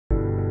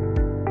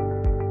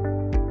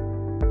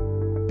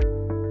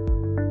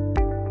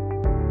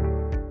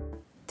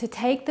To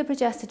take the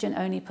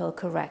progestogen-only pill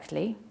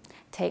correctly,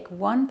 take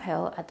one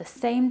pill at the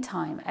same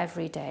time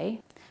every day.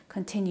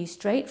 Continue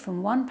straight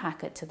from one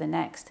packet to the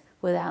next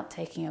without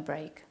taking a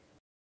break.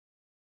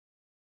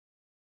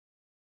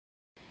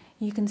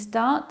 You can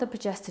start the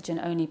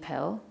progestogen-only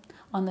pill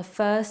on the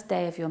first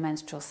day of your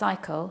menstrual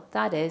cycle,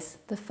 that is,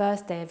 the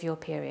first day of your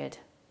period.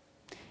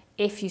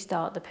 If you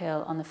start the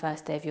pill on the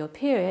first day of your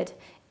period,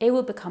 it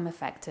will become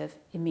effective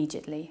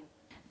immediately.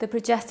 The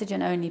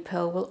progestogen-only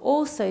pill will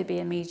also be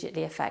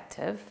immediately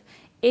effective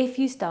if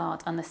you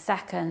start on the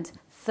second,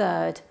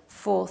 third,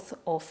 fourth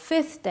or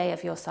fifth day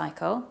of your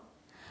cycle,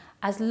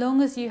 as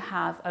long as you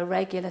have a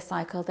regular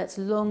cycle that's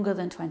longer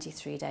than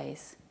 23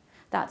 days.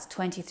 That's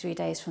 23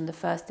 days from the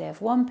first day of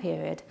one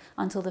period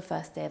until the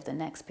first day of the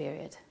next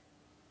period.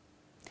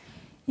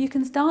 You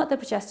can start the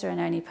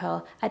progesterone-only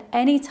pill at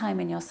any time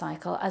in your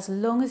cycle as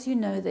long as you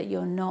know that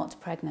you're not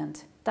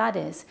pregnant. That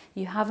is,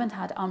 you haven't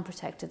had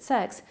unprotected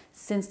sex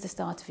since the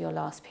start of your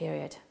last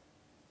period.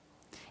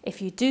 If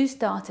you do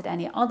start at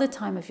any other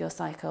time of your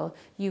cycle,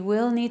 you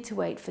will need to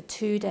wait for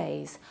 2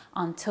 days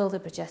until the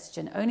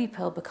progestogen-only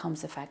pill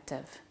becomes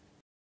effective.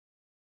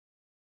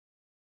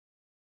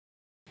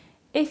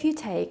 If you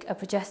take a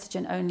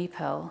progestogen-only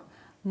pill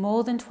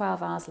more than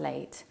 12 hours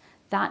late,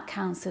 that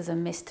counts as a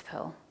missed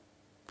pill.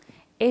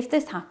 If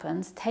this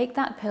happens, take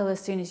that pill as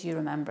soon as you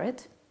remember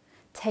it,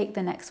 take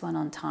the next one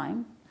on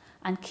time,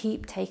 and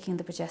keep taking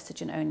the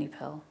progestogen-only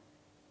pill.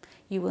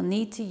 You will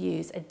need to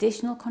use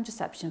additional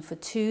contraception for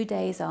 2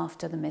 days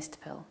after the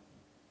missed pill.